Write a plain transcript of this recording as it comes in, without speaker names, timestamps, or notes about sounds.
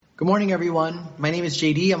Good morning, everyone. My name is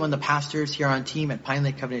JD. I'm one of the pastors here on team at Pine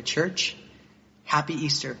Lake Covenant Church. Happy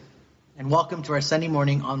Easter, and welcome to our Sunday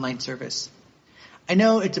morning online service. I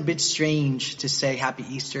know it's a bit strange to say Happy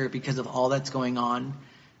Easter because of all that's going on.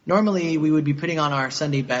 Normally, we would be putting on our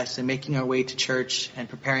Sunday best and making our way to church and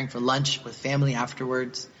preparing for lunch with family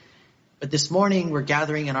afterwards. But this morning, we're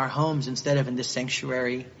gathering in our homes instead of in this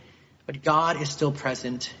sanctuary. But God is still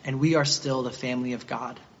present, and we are still the family of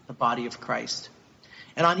God, the body of Christ.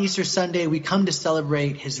 And on Easter Sunday, we come to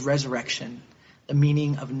celebrate his resurrection, the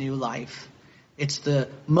meaning of new life. It's the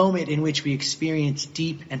moment in which we experience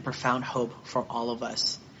deep and profound hope for all of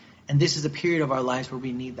us. And this is a period of our lives where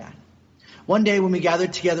we need that. One day when we gather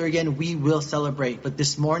together again, we will celebrate. But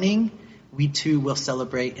this morning, we too will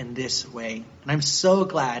celebrate in this way. And I'm so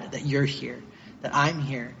glad that you're here, that I'm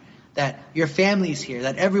here, that your family's here,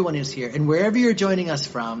 that everyone is here. And wherever you're joining us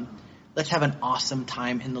from, let's have an awesome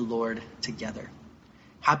time in the Lord together.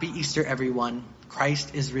 Happy Easter, everyone.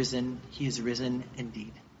 Christ is risen. He is risen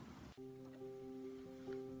indeed.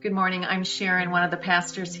 Good morning. I'm Sharon, one of the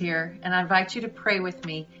pastors here, and I invite you to pray with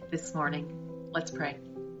me this morning. Let's pray.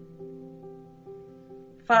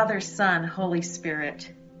 Father, Son, Holy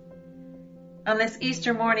Spirit, on this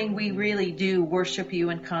Easter morning, we really do worship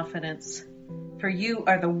you in confidence, for you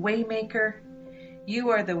are the waymaker.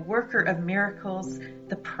 You are the worker of miracles,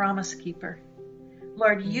 the promise keeper.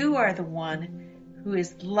 Lord, you are the one who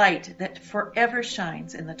is light that forever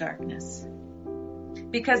shines in the darkness.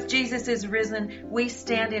 Because Jesus is risen, we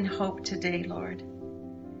stand in hope today, Lord.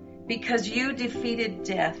 Because you defeated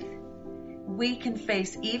death, we can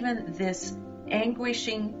face even this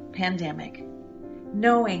anguishing pandemic,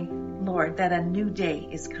 knowing, Lord, that a new day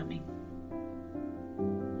is coming.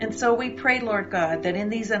 And so we pray, Lord God, that in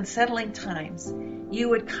these unsettling times, you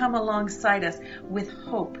would come alongside us with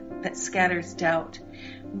hope that scatters doubt,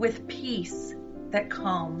 with peace that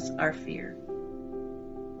calms our fear.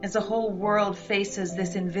 As the whole world faces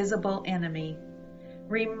this invisible enemy,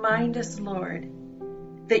 remind us, Lord,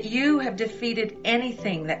 that you have defeated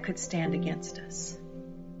anything that could stand against us.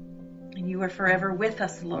 And you are forever with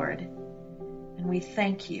us, Lord, and we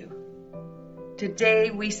thank you.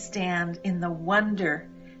 Today we stand in the wonder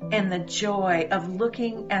and the joy of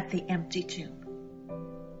looking at the empty tomb.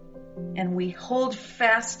 And we hold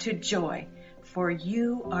fast to joy, for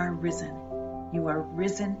you are risen. You are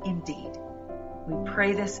risen indeed. We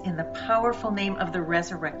pray this in the powerful name of the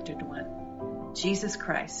resurrected one, Jesus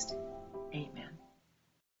Christ. Amen.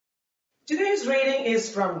 Today's reading is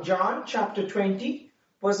from John chapter 20,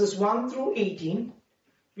 verses 1 through 18.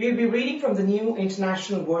 We'll be reading from the New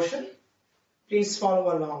International Version. Please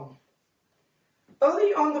follow along.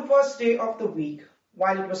 Early on the first day of the week,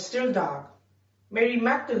 while it was still dark, Mary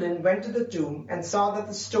Magdalene went to the tomb and saw that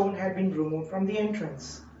the stone had been removed from the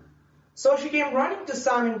entrance. So she came running to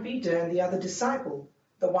Simon Peter and the other disciple,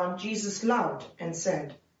 the one Jesus loved, and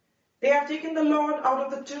said, "They have taken the Lord out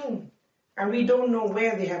of the tomb, and we don't know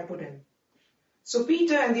where they have put him." So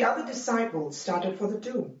Peter and the other disciple started for the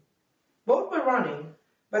tomb. Both were running,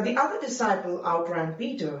 but the other disciple outran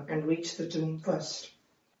Peter and reached the tomb first.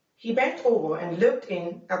 He bent over and looked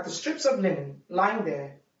in at the strips of linen lying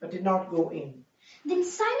there, but did not go in. Then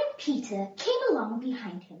Simon Peter came along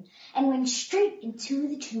behind him and went straight into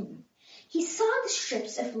the tomb. He saw the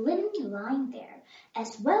strips of linen lying there,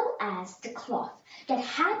 as well as the cloth that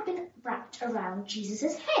had been wrapped around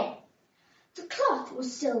Jesus' head. The cloth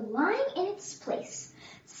was still lying in its place,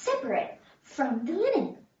 separate from the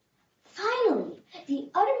linen. Finally,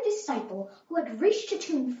 the other disciple, who had reached the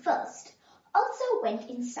tomb first, also went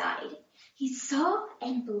inside. He saw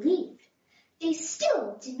and believed. They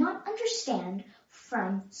still did not understand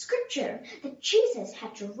from Scripture that Jesus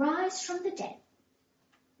had to rise from the dead.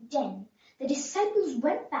 Then the disciples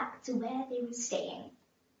went back to where they were staying.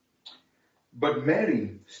 But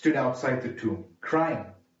Mary stood outside the tomb, crying.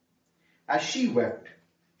 As she wept,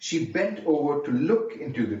 she bent over to look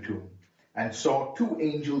into the tomb and saw two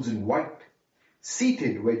angels in white,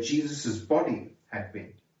 seated where Jesus' body had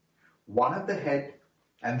been, one at the head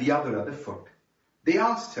and the other at the foot. They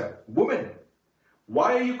asked her, "Woman,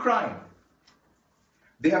 why are you crying?"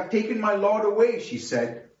 "They have taken my Lord away," she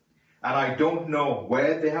said, "and I don't know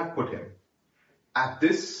where they have put him." At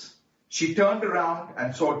this, she turned around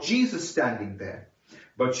and saw Jesus standing there,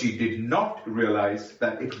 but she did not realize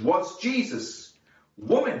that it was Jesus.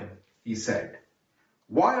 "Woman," he said,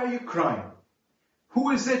 "why are you crying?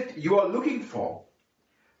 Who is it you are looking for?"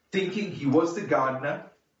 Thinking he was the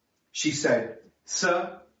gardener, she said,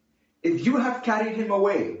 "Sir, if you have carried him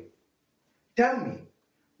away, tell me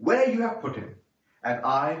where you have put him, and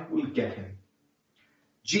I will get him."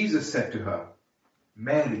 Jesus said to her,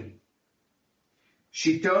 "Mary."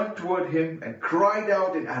 She turned toward him and cried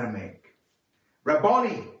out in Aramaic,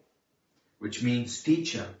 "Rabboni," which means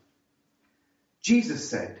teacher. Jesus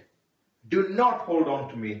said, "Do not hold on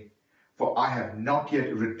to me, for I have not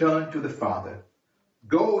yet returned to the Father.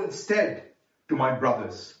 Go instead to my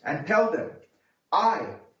brothers and tell them,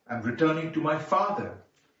 I am returning to my Father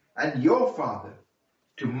and your Father,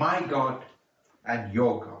 to my God and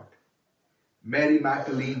your God." Mary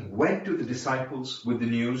Magdalene went to the disciples with the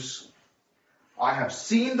news, "I have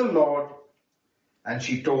seen the Lord," and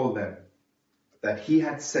she told them that he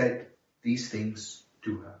had said these things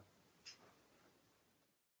to her.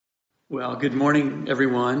 Well, good morning,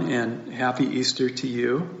 everyone, and happy Easter to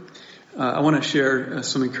you. I want to share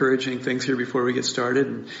some encouraging things here before we get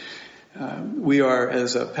started. We are,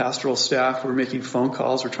 as a pastoral staff, we're making phone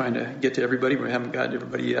calls. We're trying to get to everybody. We haven't gotten to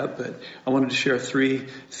everybody yet, but I wanted to share 3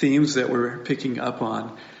 themes that we're picking up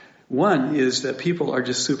on. One is that people are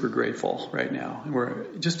just super grateful right now. We're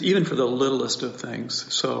just even for the littlest of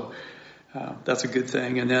things. So that's a good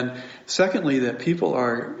thing. And then secondly, that people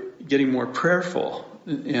are getting more prayerful.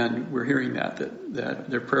 And we're hearing that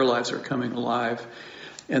their prayer lives are coming alive.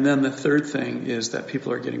 And then the third thing is that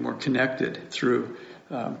people are getting more connected through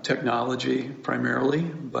technology primarily,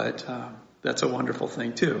 but that's a wonderful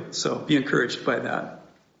thing too. So be encouraged by that.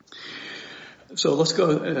 So let's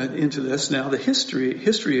go into this now. The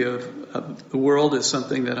history of the world is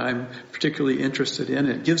something that I'm particularly interested in.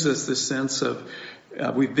 It gives us this sense of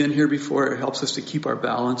we've been here before. It helps us to keep our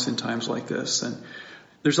balance in times like this. And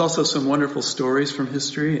there's also some wonderful stories from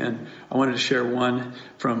history, and I wanted to share one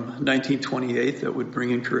from 1928 that would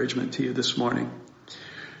bring encouragement to you this morning.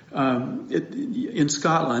 In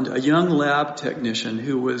Scotland, a young lab technician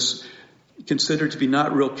who was considered to be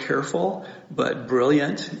not real careful, but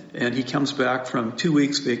brilliant, and he comes back from 2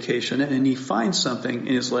 weeks vacation, and he finds something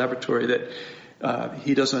in his laboratory that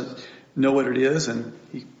he doesn't know what it is, and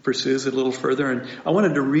he pursues it a little further. And I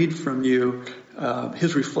wanted to read from you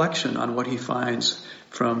his reflection on what he finds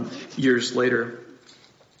from years later.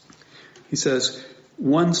 He says,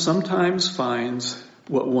 "One sometimes finds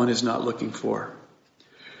what one is not looking for.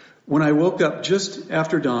 When I woke up just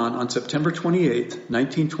after dawn on September 28,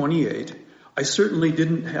 1928, I certainly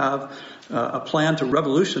didn't have a plan to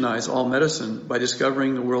revolutionize all medicine by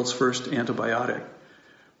discovering the world's first antibiotic.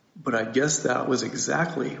 But I guess that was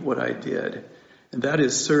exactly what I did. And that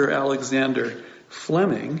is Sir Alexander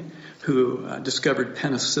Fleming, who discovered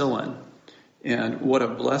penicillin. And what a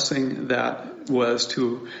blessing that was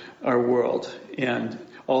to our world. And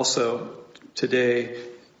also today,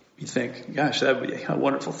 you think, gosh, that would be a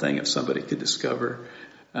wonderful thing if somebody could discover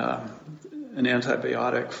an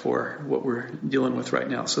antibiotic for what we're dealing with right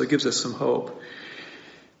now. So it gives us some hope.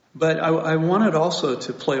 But I wanted also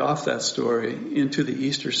to play off that story into the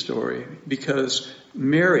Easter story, because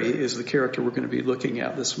Mary is the character we're going to be looking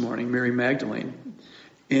at this morning, Mary Magdalene.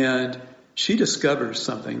 And she discovers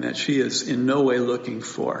something that she is in no way looking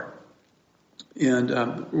for. And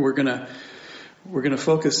we're going to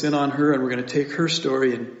focus in on her, and we're going to take her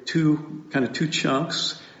story in two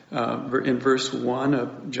chunks. In verse 1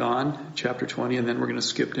 of John chapter 20, and then we're going to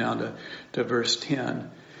skip down to verse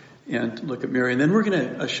 10 and look at Mary. And then we're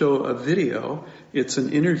going to show a video. It's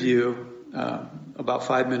an interview, about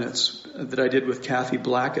 5 minutes, that I did with Kathy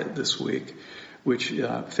Blackett this week, which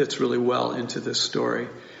fits really well into this story.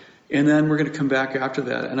 And then we're going to come back after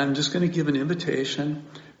that, and I'm just going to give an invitation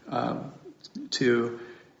to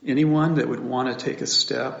anyone that would want to take a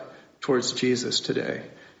step towards Jesus today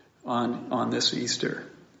on this Easter.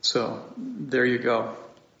 So there you go.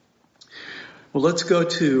 Well, let's go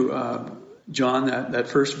to John, that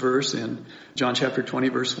first verse in John chapter 20,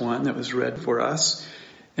 verse 1 that was read for us.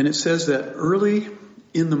 And it says that early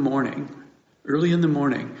in the morning,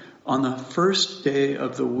 on the first day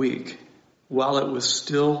of the week, while it was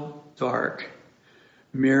still dark,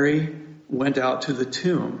 Mary went out to the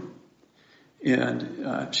tomb,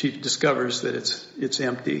 and she discovers that it's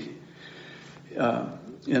empty.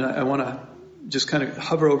 And I want to just kind of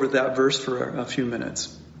hover over that verse for a few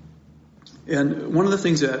minutes. And one of the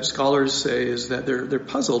things that scholars say is that they're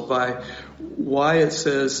puzzled by why it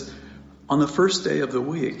says on the first day of the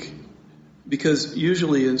week, because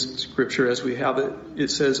usually in Scripture, as we have it, it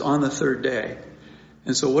says on the third day.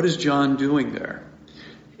 And so what is John doing there?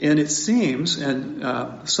 And it seems,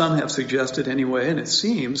 and some have suggested anyway, and it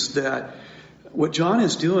seems that what John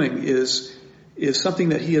is doing is something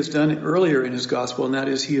that he has done earlier in his gospel, and that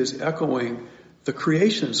is he is echoing the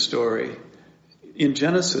creation story in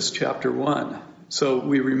Genesis chapter 1. So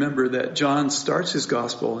we remember that John starts his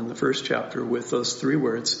gospel in the first chapter with those 3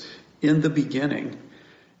 words, in the beginning.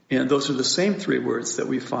 And those are the same 3 words that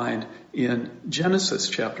we find in Genesis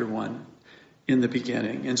chapter 1. in the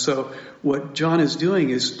beginning. And so what John is doing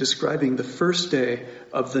is describing the first day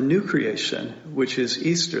of the new creation, which is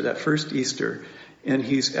Easter, that first Easter. And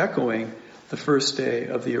he's echoing the first day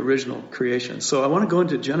of the original creation. So I want to go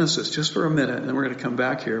into Genesis just for a minute, and then we're going to come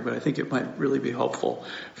back here, but I think it might really be helpful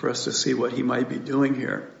for us to see what he might be doing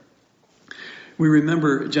here. We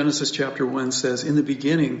remember Genesis chapter 1 says, in the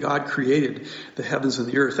beginning, God created the heavens and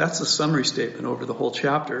the earth. That's a summary statement over the whole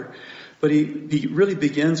chapter. But he really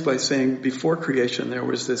begins by saying before creation, there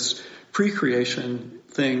was this pre-creation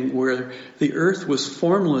thing where the earth was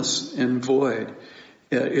formless and void.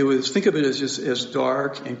 It was, think of it as just as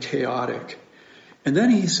dark and chaotic. And then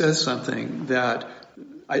he says something that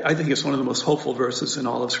I think is one of the most hopeful verses in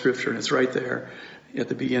all of Scripture, and it's right there at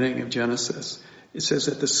the beginning of Genesis. It says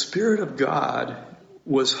that the Spirit of God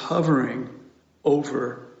was hovering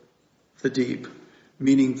over the deep,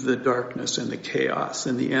 meaning the darkness and the chaos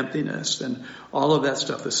and the emptiness and all of that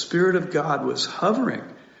stuff. The Spirit of God was hovering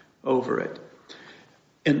over it.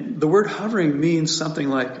 And the word hovering means something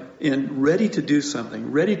like ready to do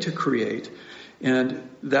something, ready to create. And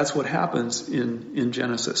that's what happens in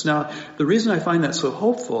Genesis. Now, the reason I find that so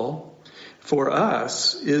hopeful for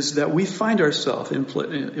us is that we find ourselves in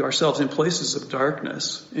places of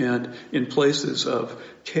darkness and in places of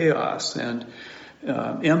chaos and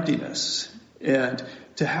emptiness. And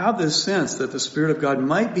to have this sense that the Spirit of God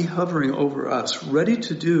might be hovering over us, ready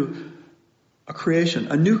to do a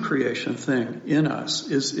creation, a new creation thing in us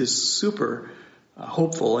is super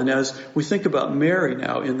hopeful. And as we think about Mary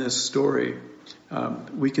now in this story,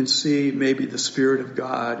 we can see maybe the Spirit of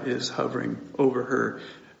God is hovering over her,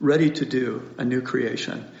 ready to do a new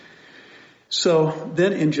creation. So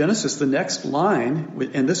then in Genesis, the next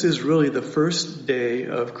line, and this is really the first day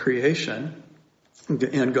of creation,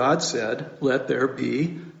 and God said, let there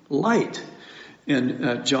be light.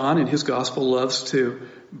 And John in his gospel loves to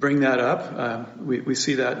bring that up. We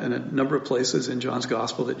see that in a number of places in John's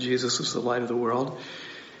gospel, that Jesus is the light of the world.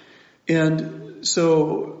 And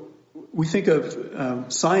so we think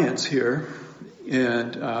of science here,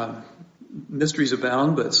 and mysteries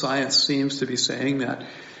abound, but science seems to be saying that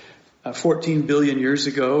 14 billion years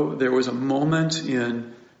ago, there was a moment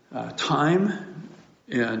in time,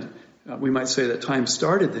 and we might say that time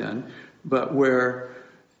started then, but where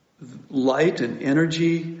light and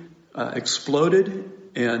energy exploded,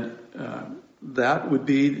 and that would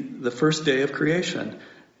be the first day of creation.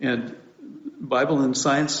 And Bible and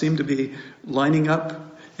science seem to be lining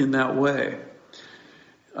up in that way.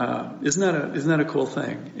 Isn't that a cool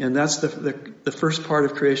thing? And that's the first part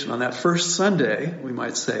of creation. On that first Sunday, we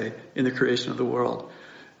might say, in the creation of the world,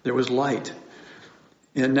 there was light.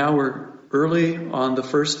 And now we're early on the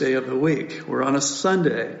first day of the week. We're on a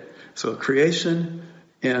Sunday. So creation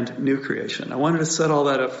and new creation. I wanted to set all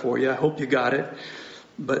that up for you. I hope you got it.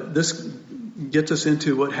 But this gets us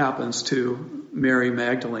into what happens to Mary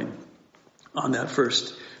Magdalene on that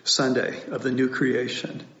first Sunday of the new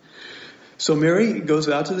creation. So Mary goes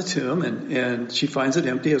out to the tomb, and she finds it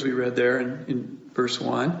empty, as we read there in verse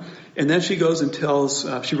 1. And then she goes and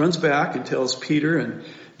she runs back and tells Peter and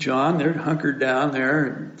John. They're hunkered down there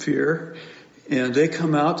in fear. And they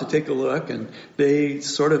come out to take a look, and they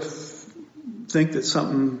sort of think that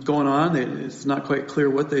something's going on. It's not quite clear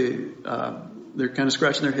what they're kind of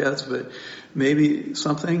scratching their heads, but maybe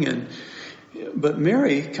something. But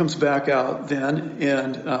Mary comes back out then,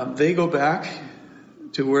 and they go back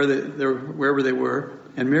to wherever they were,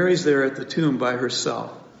 and Mary's there at the tomb by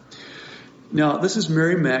herself. Now, this is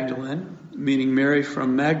Mary Magdalene, meaning Mary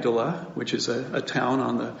from Magdala, which is a town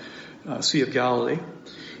on the Sea of Galilee.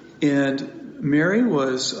 And Mary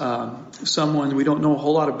was someone we don't know a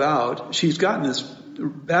whole lot about. She's gotten this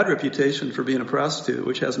bad reputation for being a prostitute,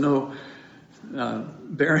 which has no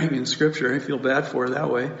bearing in Scripture. I feel bad for her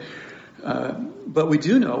that way. But what we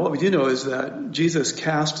do know is that Jesus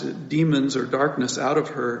cast demons or darkness out of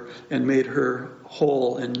her and made her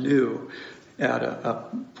whole and new at a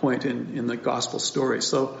point in the gospel story.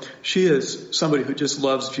 So she is somebody who just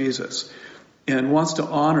loves Jesus and wants to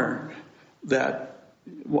honor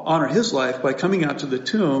his life by coming out to the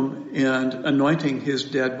tomb and anointing his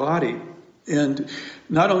dead body. And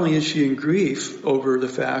not only is she in grief over the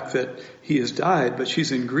fact that he has died, but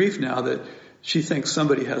she's in grief now that she thinks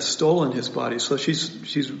somebody has stolen his body. So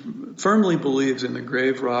she's firmly believes in the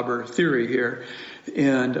grave robber theory here.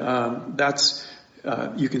 And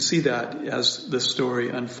you can see that as the story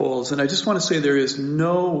unfolds. And I just want to say there is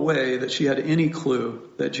no way that she had any clue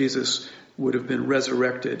that Jesus would have been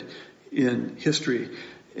resurrected in history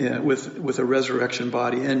with a resurrection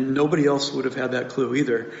body. And nobody else would have had that clue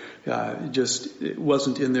either. It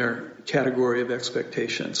wasn't in their category of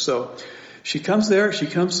expectation. So She comes there, she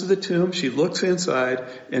comes to the tomb, she looks inside,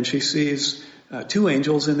 and she sees two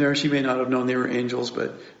angels in there. She may not have known they were angels,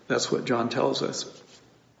 but that's what John tells us.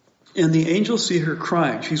 And the angels see her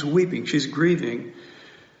crying. She's weeping. She's grieving.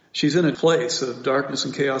 She's in a place of darkness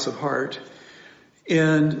and chaos of heart.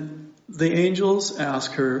 And the angels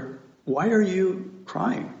ask her, "Why are you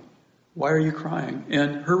crying? Why are you crying?"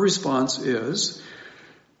 And her response is,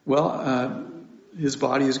 "Well, his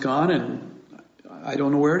body is gone and I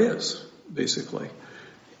don't know where it is," basically.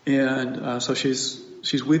 And so she's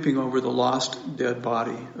weeping over the lost dead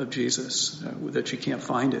body of Jesus, that she can't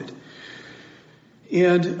find it.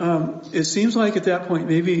 And it seems like at that point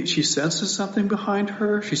maybe she senses something behind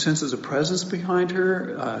her. She senses a presence behind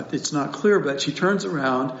her. It's not clear, but she turns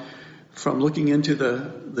around from looking into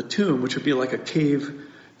the tomb, which would be like a cave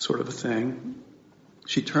sort of a thing.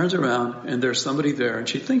 She turns around and there's somebody there, and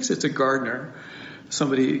she thinks it's a gardener,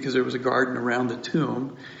 somebody, because there was a garden around the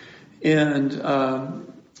tomb. And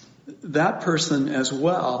that person as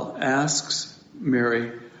well asks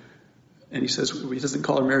Mary, and he doesn't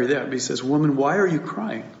call her Mary there, but he says, "Woman, why are you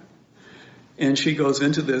crying?" And she goes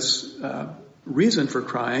into this reason for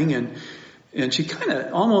crying, and she kind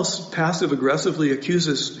of almost passive-aggressively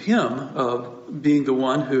accuses him of being the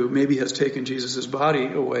one who maybe has taken Jesus' body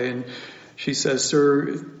away. And she says,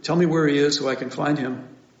 "Sir, tell me where he is so I can find him."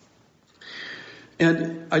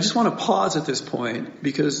 And I just want to pause at this point,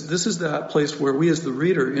 because this is that place where we as the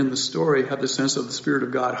reader in the story have the sense of the Spirit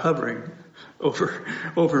of God hovering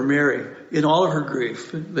over Mary in all of her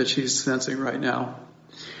grief that she's sensing right now.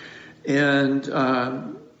 And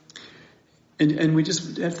we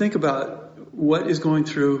just think about what is going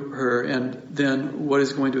through her and then what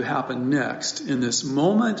is going to happen next in this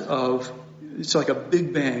moment of, it's like a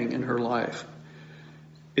big bang in her life.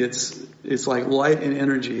 It's like light and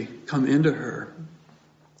energy come into her.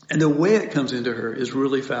 And the way it comes into her is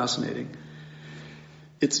really fascinating.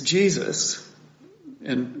 It's Jesus,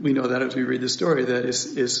 and we know that as we read the story, that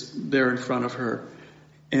is there in front of her.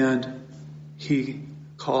 And he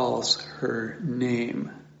calls her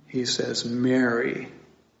name. He says, "Mary."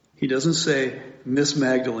 He doesn't say Miss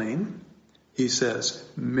Magdalene. He says,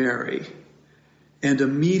 "Mary." And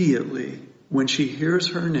immediately, when she hears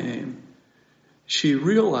her name, she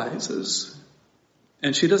realizes,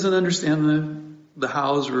 and she doesn't understand the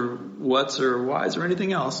hows or whats or whys or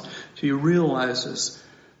anything else. She realizes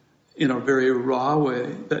in a very raw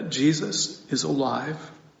way that Jesus is alive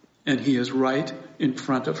and he is right in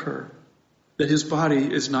front of her, that his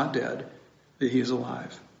body is not dead, that he is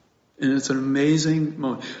alive. And it's an amazing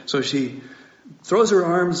moment. So she throws her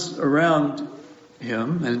arms around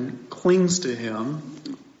him and clings to him,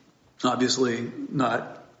 obviously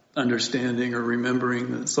not understanding or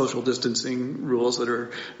remembering the social distancing rules that are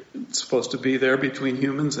supposed to be there between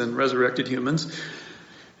humans and resurrected humans.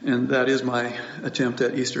 And that is my attempt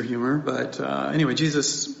at Easter humor. But anyway,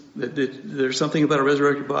 Jesus, there's something about a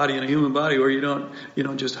resurrected body and a human body where you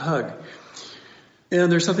don't just hug.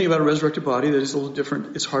 And there's something about a resurrected body that is a little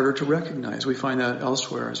different. It's harder to recognize. We find that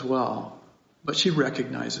elsewhere as well. But she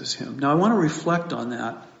recognizes him. Now I want to reflect on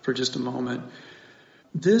that for just a moment.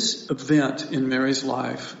 This event in Mary's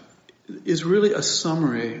life is really a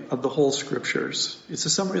summary of the whole scriptures. It's a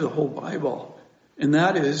summary of the whole Bible. And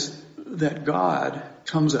that is that God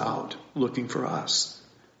comes out looking for us.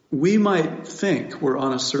 We might think we're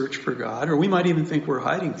on a search for God, or we might even think we're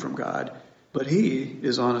hiding from God, but he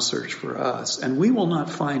is on a search for us. And we will not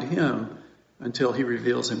find him until he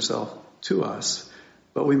reveals himself to us.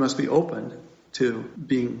 But we must be open to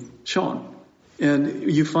being shown.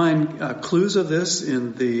 And you find clues of this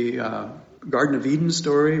in the Garden of Eden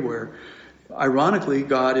story, where ironically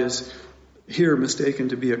God is here mistaken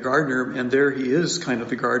to be a gardener, and there he is kind of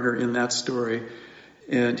the gardener in that story.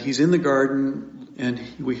 And he's in the garden, and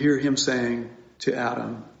we hear him saying to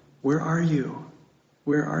Adam, "Where are you?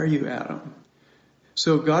 Where are you, Adam?"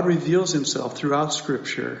 So God reveals himself throughout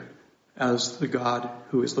Scripture as the God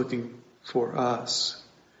who is looking for us.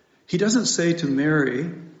 He doesn't say to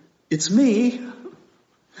Mary, "It's me."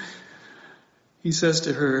 He says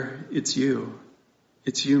to her, "It's you.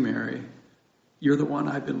 It's you, Mary. You're the one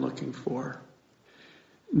I've been looking for."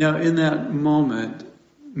 Now, in that moment,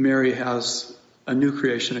 Mary has a new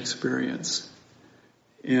creation experience.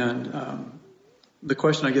 And the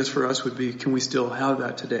question, I guess, for us would be, can we still have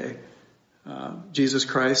that today? Jesus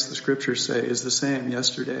Christ, the scriptures say, is the same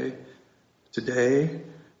yesterday, today,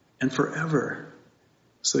 and forever.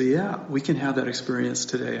 So yeah, we can have that experience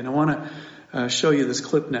today. And I want to show you this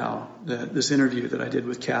clip now, this interview that I did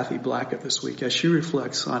with Kathy Blackett this week, as she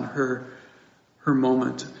reflects on her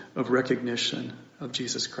moment of recognition of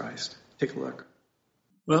Jesus Christ. Take a look.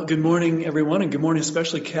 Well, good morning, everyone, and good morning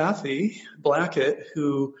especially Kathy Blackett,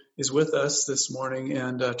 who is with us this morning.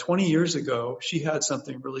 And 20 years ago, she had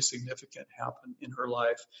something really significant happen in her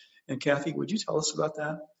life. And Kathy, would you tell us about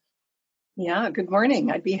that? Yeah, good morning.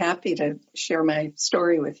 I'd be happy to share my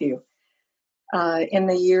story with you. In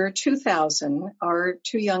the year 2000, our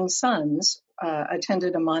two young sons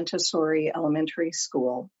attended a Montessori elementary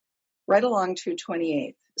school right along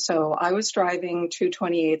 228th. So I was driving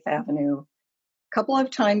 228th Avenue a couple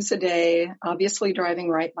of times a day, obviously driving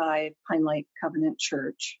right by Pine Lake Covenant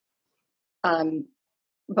Church.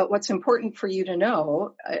 But what's important for you to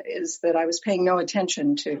know is that I was paying no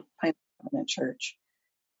attention to Pine Lake Covenant Church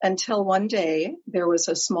until one day there was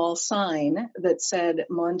a small sign that said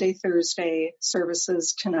Monday, Thursday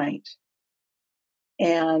services tonight.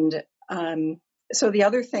 And so the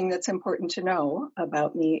other thing that's important to know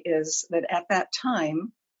about me is that at that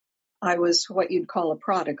time, I was what you'd call a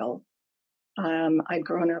prodigal. I'd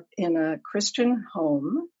grown up in a Christian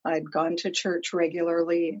home. I'd gone to church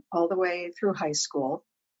regularly all the way through high school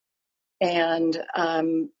and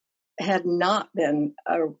had not been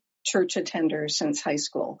a church attender since high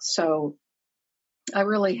school. So I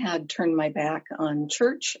really had turned my back on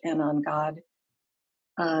church and on God.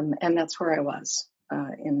 And that's where I was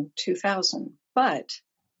in 2000. But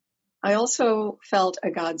I also felt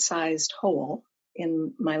a God-sized hole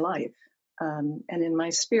in my life. And in my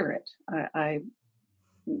spirit,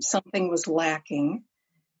 something was lacking,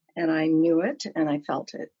 and I knew it, and I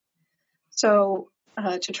felt it. So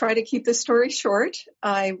to try to keep the story short,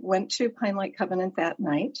 I went to Pine Lake Covenant that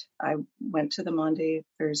night. I went to the Monday,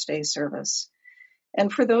 Thursday service.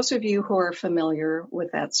 And for those of you who are familiar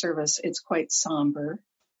with that service, it's quite somber.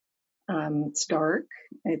 It's dark.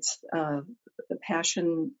 It's the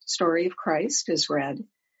Passion story of Christ is read.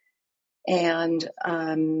 And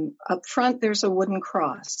up front, there's a wooden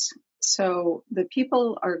cross. So the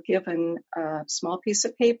people are given a small piece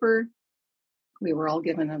of paper. We were all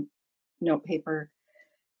given a note paper.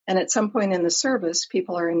 And at some point in the service,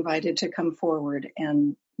 people are invited to come forward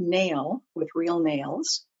and nail with real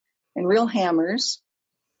nails and real hammers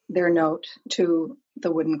their note to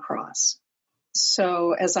the wooden cross.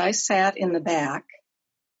 So as I sat in the back,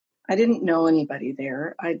 I didn't know anybody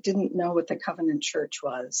there. I didn't know what the Covenant Church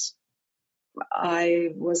was. I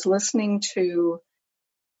was listening to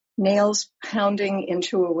nails pounding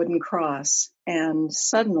into a wooden cross and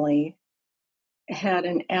suddenly had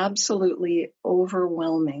an absolutely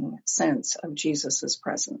overwhelming sense of Jesus's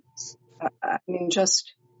presence. I mean,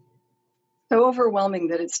 just so overwhelming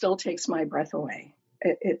that it still takes my breath away.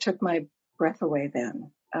 It took my breath away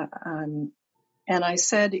then. And I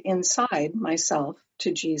said inside myself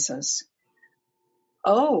to Jesus,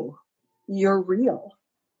 "Oh, you're real.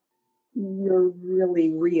 You're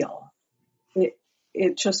really real."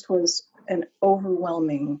 It just was an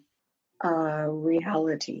overwhelming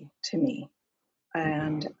reality to me.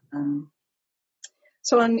 And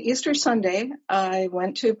so on Easter Sunday, I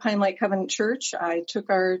went to Pine Lake Covenant Church. I took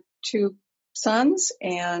our two sons,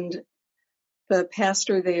 and the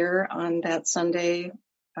pastor there on that Sunday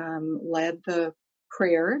led the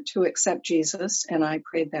prayer to accept Jesus, and I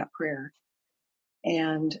prayed that prayer.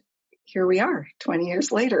 And here we are, 20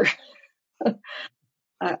 years later.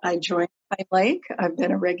 I joined Pine Lake. I've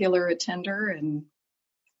been a regular attender, and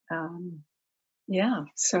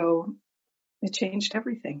so it changed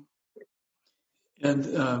everything. And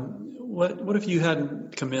what if you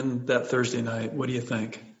hadn't come in that Thursday night? What do you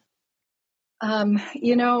think?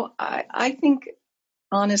 I think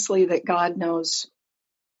honestly that God knows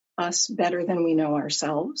us better than we know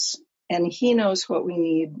ourselves, and He knows what we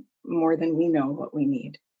need more than we know what we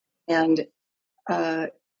need. And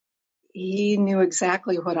He knew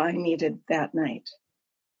exactly what I needed that night.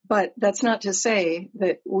 But that's not to say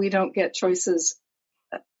that we don't get choices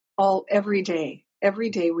every day. Every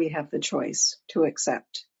day we have the choice to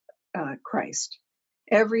accept Christ.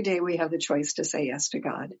 Every day we have the choice to say yes to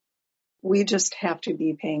God. We just have to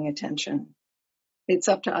be paying attention. It's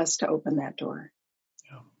up to us to open that door.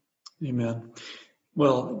 Yeah. Amen.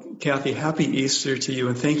 Well, Kathy, happy Easter to you,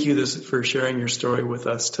 and thank you for sharing your story with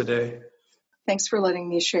us today. Thanks for letting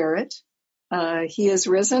me share it. He is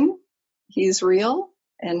risen, He's real,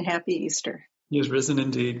 and happy Easter. He is risen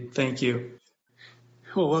indeed. Thank you.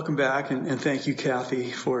 Well, welcome back, and thank you,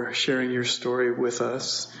 Kathy, for sharing your story with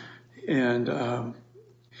us. And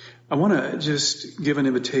I want to just give an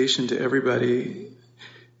invitation to everybody.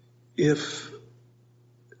 If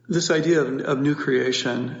this idea of new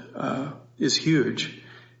creation is huge,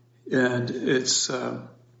 and it's an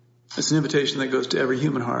invitation that goes to every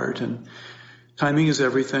human heart, and timing is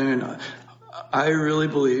everything. And I really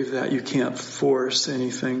believe that you can't force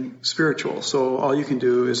anything spiritual. So all you can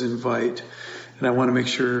do is invite. And I want to make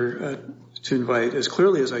sure to invite as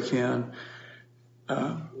clearly as I can,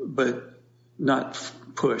 but not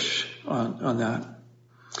push on that.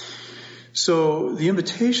 So the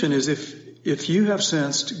invitation is if you have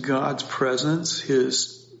sensed God's presence,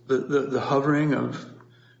 the hovering of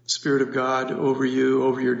Spirit of God over you,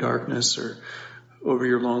 over your darkness, or over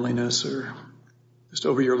your loneliness, or just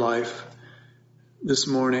over your life this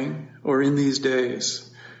morning or in these days,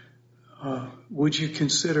 would you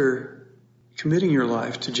consider committing your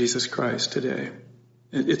life to Jesus Christ today?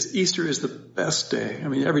 Easter is the best day. I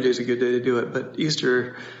mean, every day is a good day to do it, but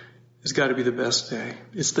Easter has got to be the best day.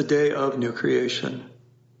 It's the day of new creation,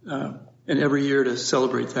 and every year to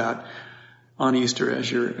celebrate that on Easter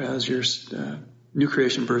as your new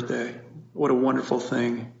creation birthday. What a wonderful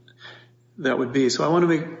thing that would be. So I want to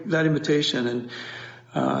make that invitation, and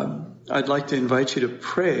I'd like to invite you to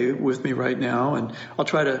pray with me right now, and I'll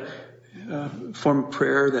try to form a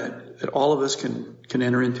prayer that all of us can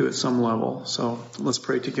enter into at some level. So let's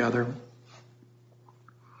pray together.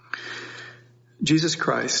 Jesus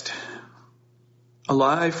Christ,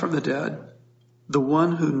 alive from the dead, the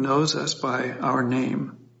one who knows us by our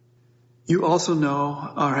name, you also know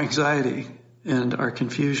our anxiety and our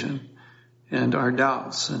confusion and our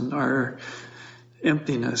doubts and our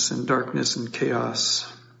emptiness and darkness and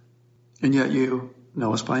chaos. And yet you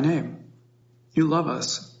know us by name. You love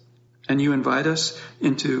us, and you invite us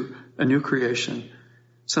into a new creation,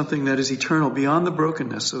 something that is eternal beyond the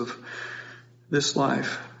brokenness of this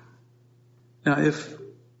life. Now, if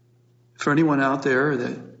for anyone out there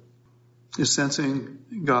that is sensing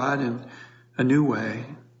God in a new way,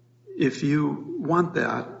 if you want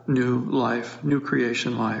that new life, new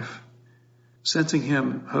creation life, sensing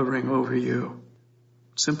Him hovering over you,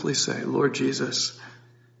 simply say, Lord Jesus,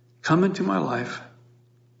 come into my life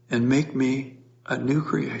and make me a new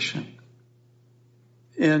creation.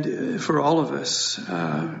 And for all of us,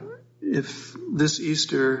 if this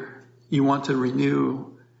Easter you want to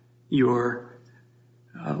renew your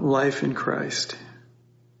life in Christ,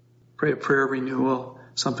 pray a prayer of renewal,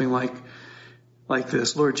 something like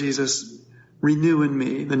this. Lord Jesus, renew in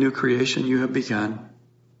me the new creation you have begun.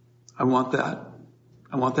 I want that.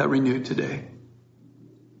 I want that renewed today.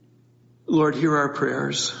 Lord, hear our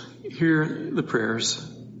prayers. Hear the prayers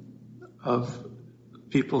of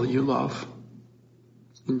people you love.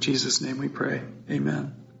 In Jesus' name we pray.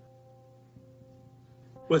 Amen.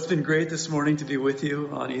 Well, it's been great this morning to be with you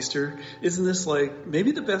on Easter. Isn't this like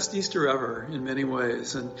maybe the best Easter ever in many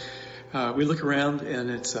ways? And we look around and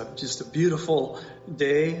it's just a beautiful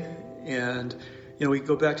day. And, we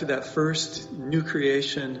go back to that first new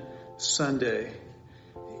creation Sunday.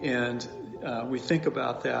 And we think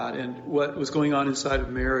about that. And what was going on inside of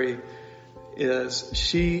Mary is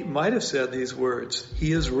she might have said these words,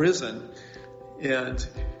 He is risen. And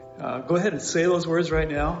go ahead and say those words right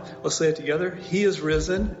now. Let's say it together. He is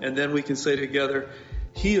risen. And then we can say together,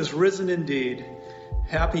 He is risen indeed.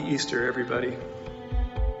 Happy Easter, everybody.